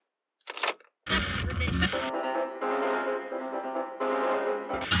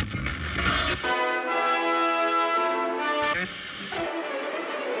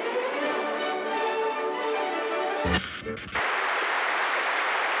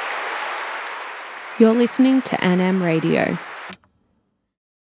You're listening to Anam Radio.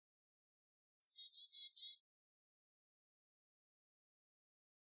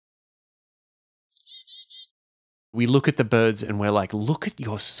 We look at the birds and we're like, look at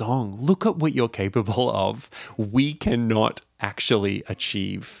your song. Look at what you're capable of. We cannot actually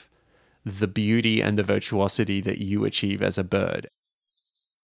achieve the beauty and the virtuosity that you achieve as a bird.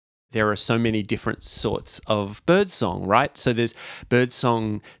 There are so many different sorts of birdsong, right? So there's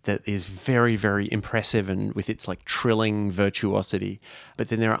birdsong that is very, very impressive and with its like trilling virtuosity. But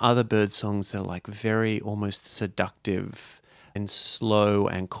then there are other birdsongs that are like very almost seductive and slow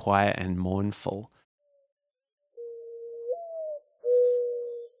and quiet and mournful.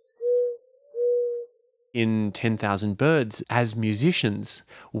 In 10,000 Birds, as musicians,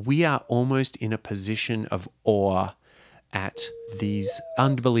 we are almost in a position of awe at these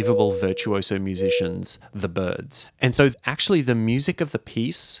unbelievable virtuoso musicians, the birds. And so actually the music of the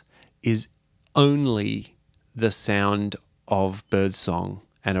piece is only the sound of birdsong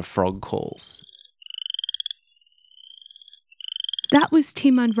and of frog calls. That was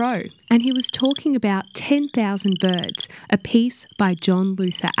Tim Munro, and he was talking about 10,000 Birds, a piece by John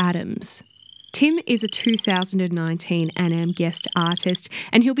Luther Adams. Tim is a 2019 Anam guest artist,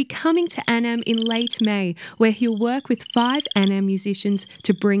 and he'll be coming to Anam in late May, where he'll work with 5 Anam musicians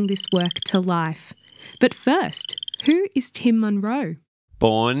to bring this work to life. But first, who is Tim Munro?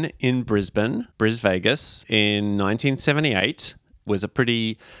 Born in Brisbane, Vegas, in 1978, was a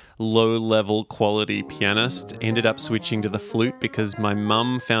pretty low-level quality pianist. Ended up switching to the flute because my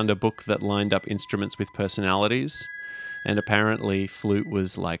mum found a book that lined up instruments with personalities. And apparently flute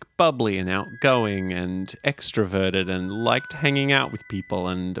was like bubbly and outgoing and extroverted and liked hanging out with people.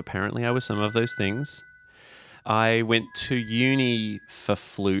 And apparently I was some of those things. I went to uni for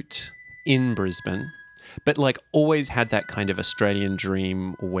flute in Brisbane, but like always had that kind of Australian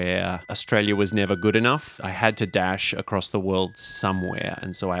dream where Australia was never good enough. I had to dash across the world somewhere.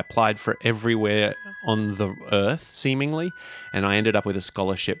 And so I applied for everywhere on the earth, seemingly. And I ended up with a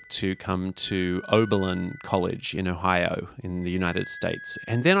scholarship to come to Oberlin College in Ohio in the United States.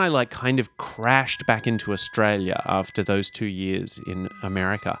 And then I like kind of crashed back into Australia after those 2 years in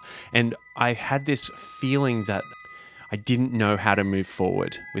America. And I had this feeling that I didn't know how to move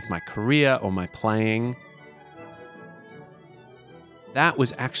forward with my career or my playing. That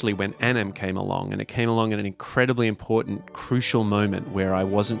was actually when Anam came along, and it came along at an incredibly important, crucial moment where I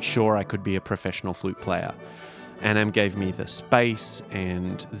wasn't sure I could be a professional flute player. Anam gave me the space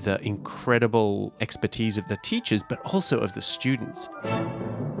and the incredible expertise of the teachers, but also of the students.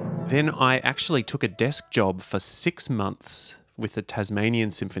 Then I actually took a desk job for 6 months with the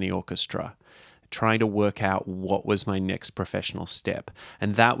Tasmanian Symphony Orchestra, trying to work out what was my next professional step.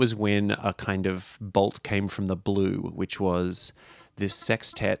 And that was when a kind of bolt came from the blue, which was this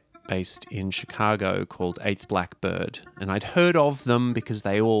sextet based in Chicago called Eighth Blackbird. And I'd heard of them because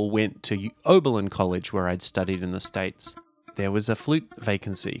they all went to Oberlin College, where I'd studied in the States. There was a flute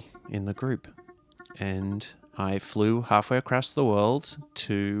vacancy in the group, and I flew halfway across the world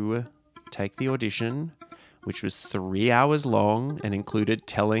to take the audition, which was 3 hours long and included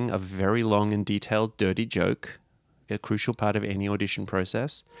telling a very long and detailed dirty joke, a crucial part of any audition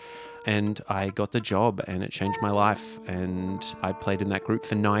process. And I got the job, and it changed my life. And I played in that group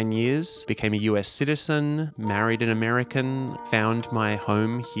for 9 years, became a US citizen, married an American, found my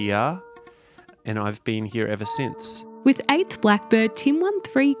home here, and I've been here ever since. With Eighth Blackbird, Tim won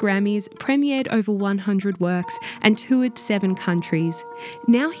 3 Grammys, premiered over 100 works, and toured 7 countries.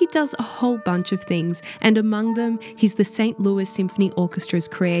 Now he does a whole bunch of things, and among them, he's the St. Louis Symphony Orchestra's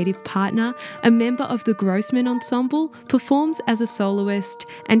creative partner, a member of the Grossman Ensemble, performs as a soloist,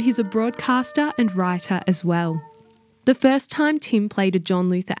 and he's a broadcaster and writer as well. The first time Tim played a John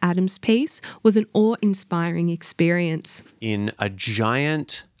Luther Adams piece was an awe-inspiring experience. In a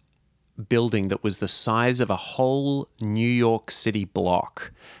giant building that was the size of a whole New York City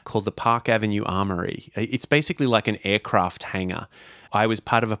block called the Park Avenue Armory. It's basically like an aircraft hangar. I was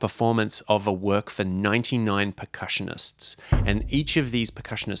part of a performance of a work for 99 percussionists, and each of these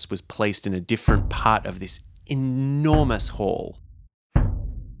percussionists was placed in a different part of this enormous hall.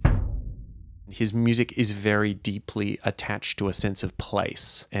 His music is very deeply attached to a sense of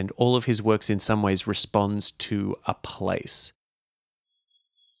place, and all of his works in some ways responds to a place.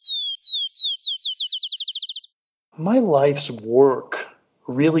 My life's work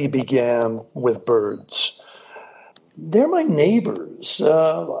really began with birds. They're my neighbors.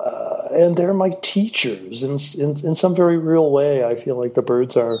 and they're my teachers in some very real way. I feel like the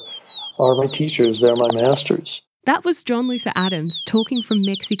birds are my teachers. They're my masters. That was John Luther Adams talking from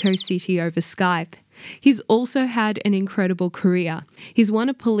Mexico City over Skype. He's also had an incredible career. He's won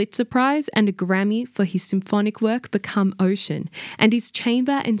a Pulitzer Prize and a Grammy for his symphonic work Become Ocean, and his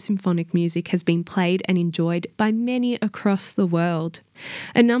chamber and symphonic music has been played and enjoyed by many across the world.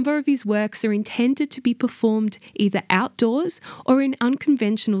 A number of his works are intended to be performed either outdoors or in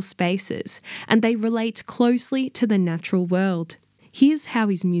unconventional spaces, and they relate closely to the natural world. Here's how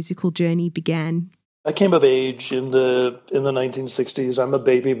his musical journey began. I came of age in the 1960s. I'm a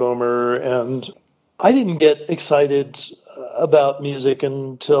baby boomer, and I didn't get excited about music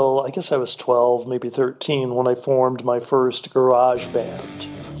until I guess I was 12, maybe 13, when I formed my first garage band.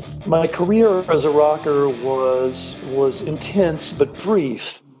 My career as a rocker was intense but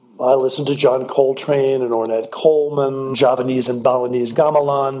brief. I listened to John Coltrane and Ornette Coleman, Javanese and Balinese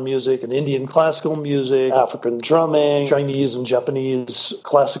gamelan music and Indian classical music, African drumming, Chinese and Japanese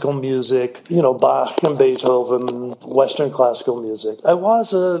classical music, Bach and Beethoven, Western classical music. I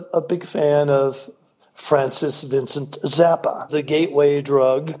was a big fan of Francis Vincent Zappa, the gateway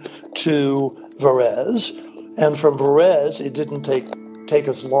drug to Varese. And from Varese, it didn't take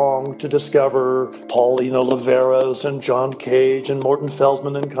us long to discover Paulino Liveros and John Cage and Morton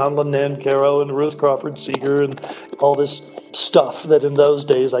Feldman and Conlon Nancaro and Ruth Crawford Seeger and all this stuff that in those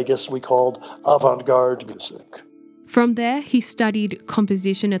days I guess we called avant-garde music. From there, he studied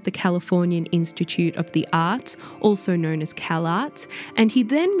composition at the Californian Institute of the Arts, also known as CalArts, and he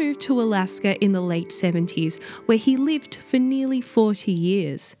then moved to Alaska in the late 70s, where he lived for nearly 40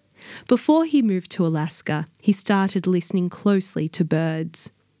 years. Before he moved to Alaska, he started listening closely to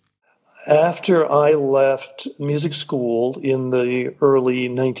birds. After I left music school in the early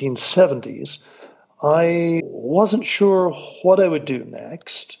 1970s, I wasn't sure what I would do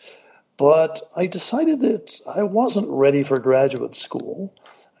next. But I decided that I wasn't ready for graduate school,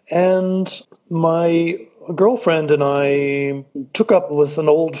 and my girlfriend and I took up with an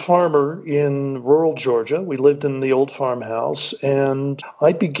old farmer in rural Georgia. We lived in the old farmhouse, and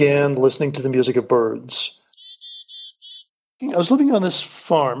I began listening to the music of birds. I was living on this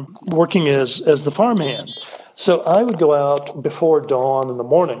farm, working as the farmhand. So I would go out before dawn in the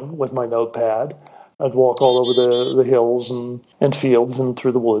morning with my notepad. I'd walk all over the hills and fields and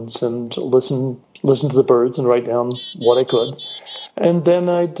through the woods and listen to the birds and write down what I could. And then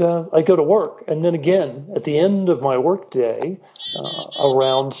I'd go to work. And then again, at the end of my work day,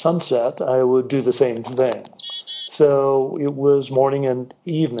 around sunset, I would do the same thing. So it was morning and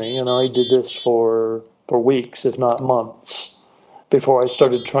evening, and I did this for weeks, if not months, before I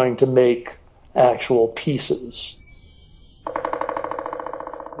started trying to make actual pieces.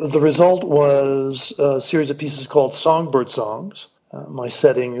 The result was a series of pieces called Songbird Songs, my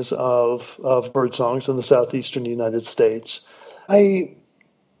settings of bird songs in the southeastern United States. I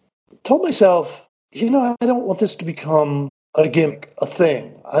told myself, I don't want this to become a gimmick, a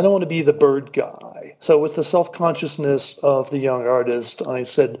thing. I don't want to be the bird guy. So with the self-consciousness of the young artist, I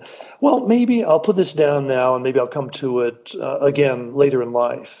said, well, maybe I'll put this down now and maybe I'll come to it again later in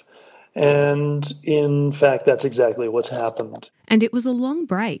life. And in fact, that's exactly what's happened. And it was a long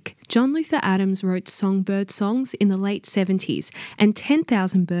break. John Luther Adams wrote Songbird Songs in the late 70s and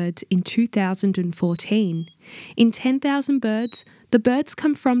 10,000 Birds in 2014. In 10,000 Birds, the birds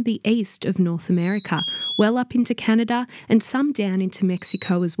come from the east of North America, well up into Canada and some down into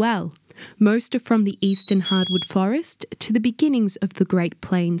Mexico as well. Most are from the eastern hardwood forest to the beginnings of the Great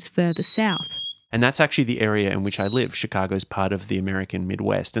Plains further south. And that's actually the area in which I live. Chicago's part of the American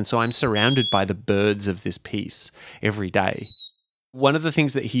Midwest. And so I'm surrounded by the birds of this piece every day. One of the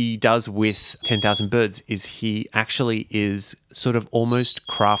things that he does with 10,000 Birds is he actually is sort of almost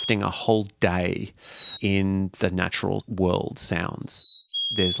crafting a whole day in the natural world sounds.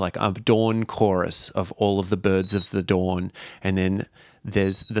 There's like a dawn chorus of all of the birds of the dawn, and then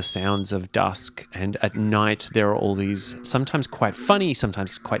there's the sounds of dusk, and at night there are all these sometimes quite funny,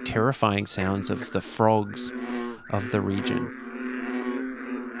 sometimes quite terrifying sounds of the frogs of the region.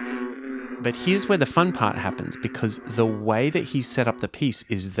 But here's where the fun part happens, because the way that he set up the piece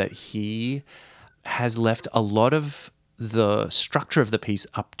is that he has left a lot of the structure of the piece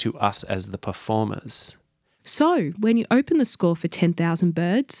up to us as the performers. So, when you open the score for 10,000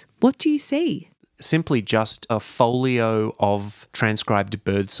 Birds, what do you see? Simply just a folio of transcribed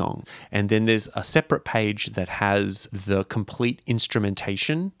birdsong. And then there's a separate page that has the complete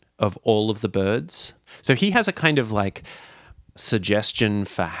instrumentation of all of the birds. So he has a kind of like suggestion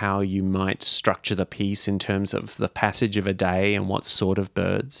for how you might structure the piece in terms of the passage of a day and what sort of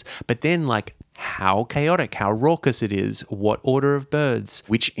birds. But then like how chaotic, how raucous it is, what order of birds,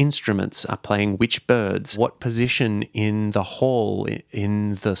 which instruments are playing which birds, what position in the hall,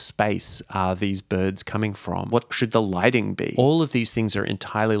 in the space are these birds coming from, what should the lighting be. All of these things are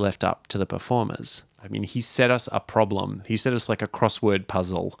entirely left up to the performers. I mean, he set us a problem. He set us like a crossword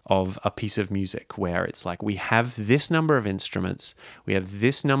puzzle of a piece of music where it's like, we have this number of instruments, we have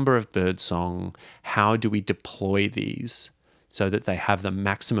this number of birdsong. How do we deploy these so that they have the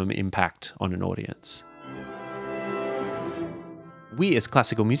maximum impact on an audience? We as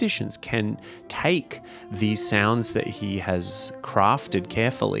classical musicians can take these sounds that he has crafted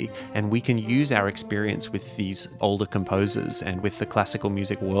carefully, and we can use our experience with these older composers and with the classical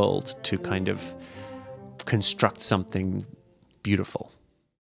music world to kind of construct something beautiful.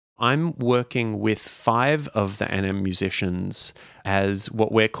 I'm working with 5 of the NM musicians as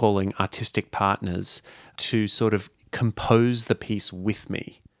what we're calling artistic partners to sort of compose the piece with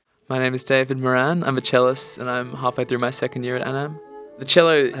me. My name is David Moran. I'm a cellist and I'm halfway through my second year at ANAM. The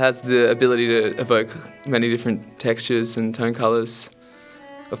cello has the ability to evoke many different textures and tone colours.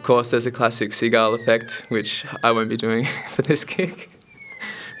 Of course, there's a classic seagull effect, which I won't be doing for this gig,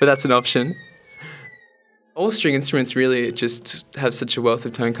 but that's an option. All string instruments really just have such a wealth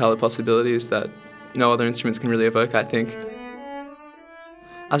of tone colour possibilities that no other instruments can really evoke, I think.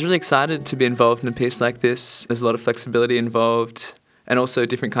 I was really excited to be involved in a piece like this. There's a lot of flexibility involved and also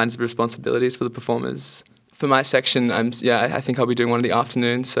different kinds of responsibilities for the performers. For my section, I think I'll be doing one in the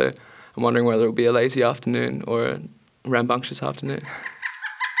afternoon, so I'm wondering whether it'll be a lazy afternoon or a rambunctious afternoon.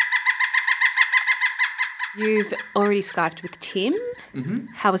 You've already Skyped with Tim. Mm-hmm.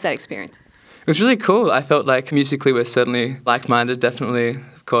 How was that experience? It was really cool. I felt like musically we're certainly like-minded, definitely.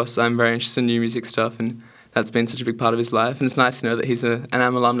 Of course, I'm very interested in new music stuff, and that's been such a big part of his life. And it's nice to know that he's an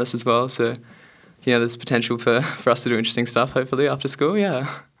ANAM alumnus as well, so there's potential for us to do interesting stuff, hopefully, after school,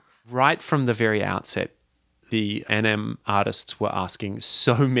 yeah. Right from the very outset, the NM artists were asking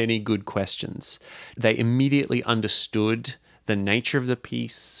so many good questions. They immediately understood the nature of the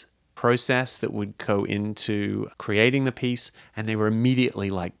piece, process that would go into creating the piece, and they were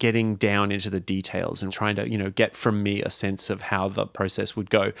immediately like getting down into the details and trying to, get from me a sense of how the process would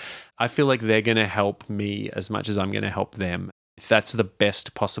go. I feel like they're going to help me as much as I'm going to help them. That's the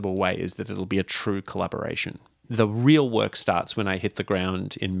best possible way, is that it'll be a true collaboration. The real work starts when I hit the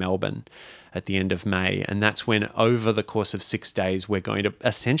ground in Melbourne at the end of May, and that's when over the course of 6 days we're going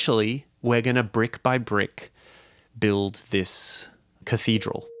to brick by brick build this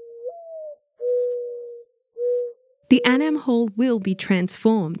cathedral. The ANAM Hall will be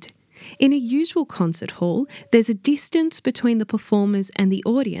transformed. In a usual concert hall, there's a distance between the performers and the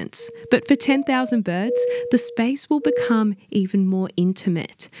audience, but for 10,000 Birds, the space will become even more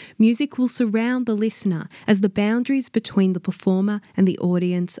intimate. Music will surround the listener as the boundaries between the performer and the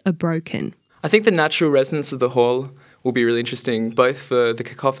audience are broken. I think the natural resonance of the hall will be really interesting, both for the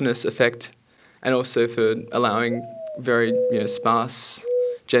cacophonous effect and also for allowing very sparse,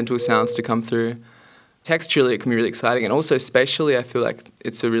 gentle sounds to come through. Texturally, it can be really exciting, and also spatially, I feel like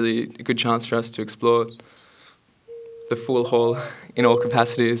it's a really good chance for us to explore the full hall in all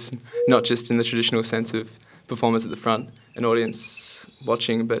capacities, not just in the traditional sense of performers at the front, an audience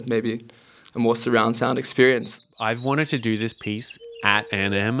watching, but maybe a more surround sound experience. I've wanted to do this piece at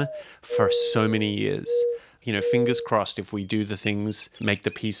ANM for so many years. Fingers crossed, if we do the things, make the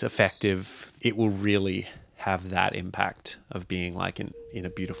piece effective, it will really have that impact of being like in a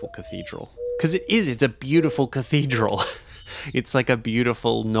beautiful cathedral. Because it's a beautiful cathedral. It's like a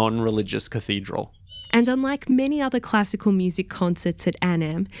beautiful non-religious cathedral. And unlike many other classical music concerts at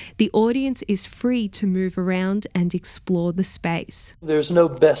ANAM, the audience is free to move around and explore the space. There's no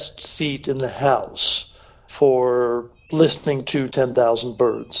best seat in the house for listening to 10,000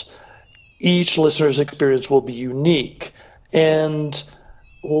 Birds. Each listener's experience will be unique. And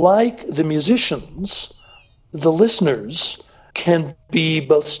like the musicians, the listeners can be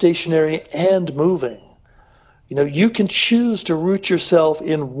both stationary and moving. You can choose to root yourself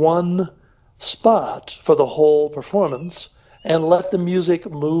in one spot for the whole performance and let the music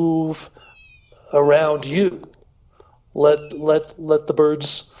move around you. Let the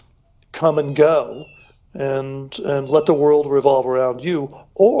birds come and go and let the world revolve around you.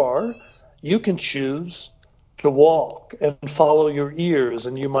 Or you can choose to walk and follow your ears,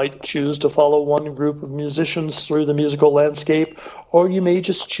 and you might choose to follow one group of musicians through the musical landscape, or you may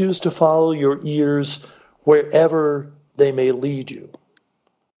just choose to follow your ears wherever they may lead you.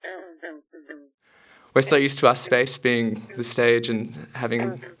 We're so used to our space being the stage and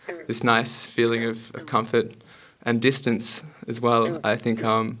having this nice feeling of comfort and distance as well. I think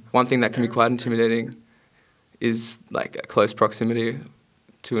one thing that can be quite intimidating is like a close proximity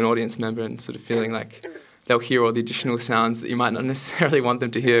to an audience member and sort of feeling like they'll hear all the additional sounds that you might not necessarily want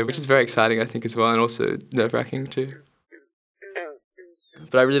them to hear, which is very exciting, I think, as well, and also nerve-wracking too.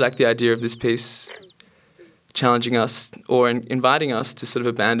 But I really like the idea of this piece challenging us or inviting us to sort of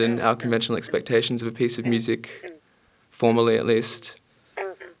abandon our conventional expectations of a piece of music, formally at least.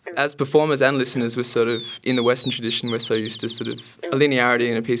 As performers and listeners, we're sort of, in the Western tradition, we're so used to sort of a linearity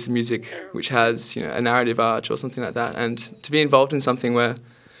in a piece of music which has, a narrative arch or something like that. And to be involved in something where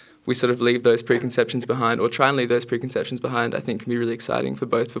we sort of leave those preconceptions behind, or try and leave those preconceptions behind, I think can be really exciting for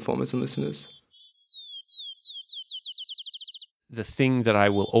both performers and listeners. The thing that I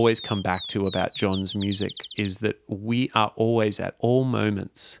will always come back to about John's music is that we are always at all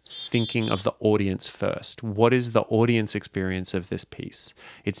moments thinking of the audience first. What is the audience experience of this piece?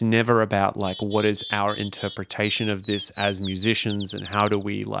 It's never about what is our interpretation of this as musicians and how do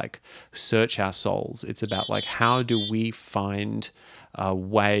we search our souls. It's about how do we find a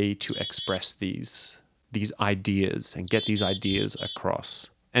way to express these ideas and get these ideas across.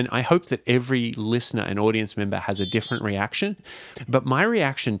 And I hope that every listener and audience member has a different reaction. But my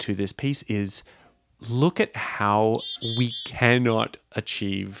reaction to this piece is, look at how we cannot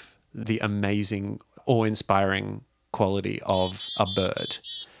achieve the amazing, awe-inspiring quality of a bird.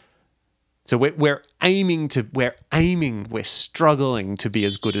 So we're struggling to be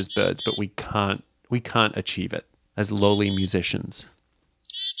as good as birds, but we can't achieve it as lowly musicians.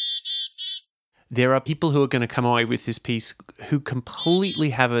 There are people who are going to come away with this piece who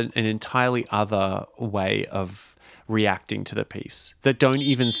completely have an entirely other way of reacting to the piece, that don't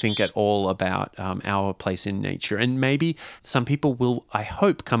even think at all about our place in nature. And maybe some people will, I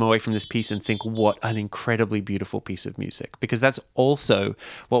hope, come away from this piece and think, what an incredibly beautiful piece of music, because that's also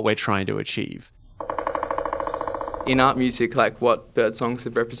what we're trying to achieve. In art music, what bird songs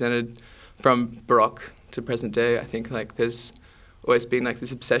have represented from Baroque to present day, I think there's always been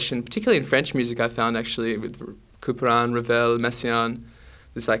this obsession, particularly in French music, I found actually, with Couperin, Ravel, Messiaen,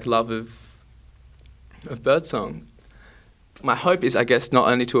 this love of birdsong. My hope is, I guess, not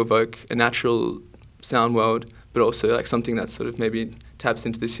only to evoke a natural sound world, but also something that sort of maybe taps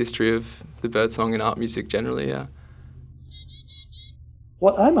into this history of the birdsong in art music generally, yeah.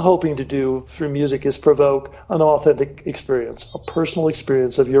 What I'm hoping to do through music is provoke an authentic experience, a personal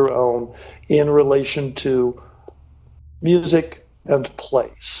experience of your own in relation to music and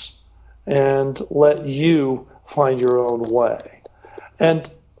place, and let you find your own way. And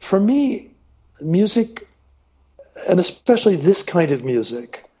for me, music, and especially this kind of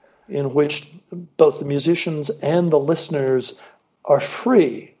music, in which both the musicians and the listeners are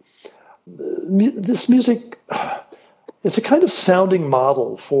free, this music, it's a kind of sounding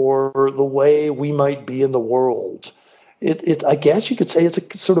model for the way we might be in the world. I guess you could say it's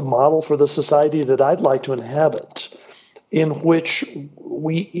a sort of model for the society that I'd like to inhabit, in which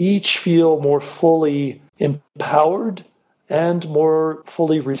we each feel more fully empowered and more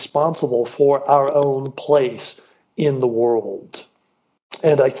fully responsible for our own place in the world.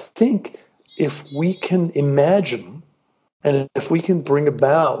 And I think if we can imagine, and if we can bring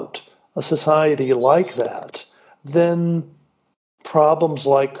about a society like that, then problems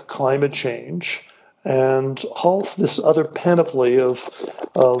like climate change and all this other panoply of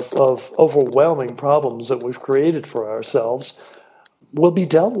overwhelming problems that we've created for ourselves will be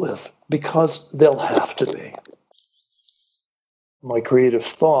dealt with, because they'll have to be. My creative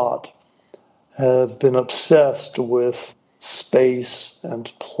thought have been obsessed with space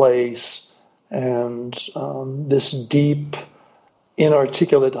and place and this deep,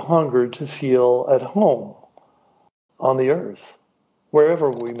 inarticulate hunger to feel at home on the earth, wherever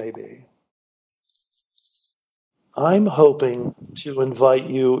we may be. I'm hoping to invite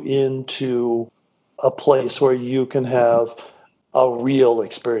you into a place where you can have a real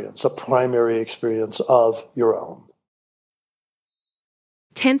experience, a primary experience of your own.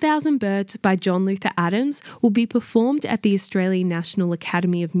 10,000 Birds by John Luther Adams will be performed at the Australian National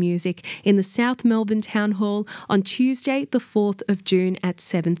Academy of Music in the South Melbourne Town Hall on Tuesday the 4th of June at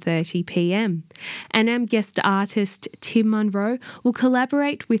 7:30pm. Anam guest artist Tim Munro will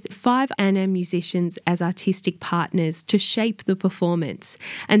collaborate with 5 Anam musicians as artistic partners to shape the performance,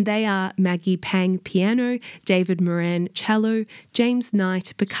 and they are Maggie Pang piano, David Moran cello, James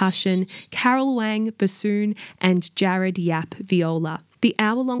Knight percussion, Carol Wang bassoon, and Jared Yap viola. The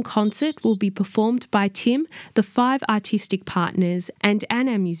hour-long concert will be performed by Tim, the 5 artistic partners and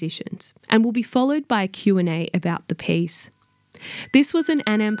Anam musicians, and will be followed by a Q&A about the piece. This was an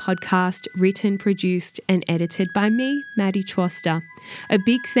Anam podcast written, produced and edited by me, Maddie Chwoster. A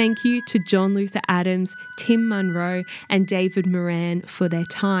big thank you to John Luther Adams, Tim Munro and David Moran for their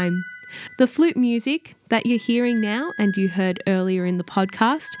time. The flute music that you're hearing now and you heard earlier in the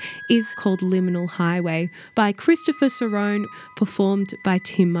podcast is called Liminal Highway by Christopher Cerrone, performed by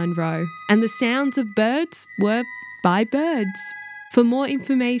Tim Munro. And the sounds of birds were by birds. For more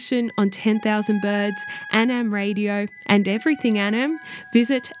information on 10,000 Birds, Anam Radio, and everything Anam,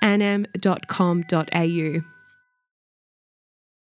 visit anam.com.au.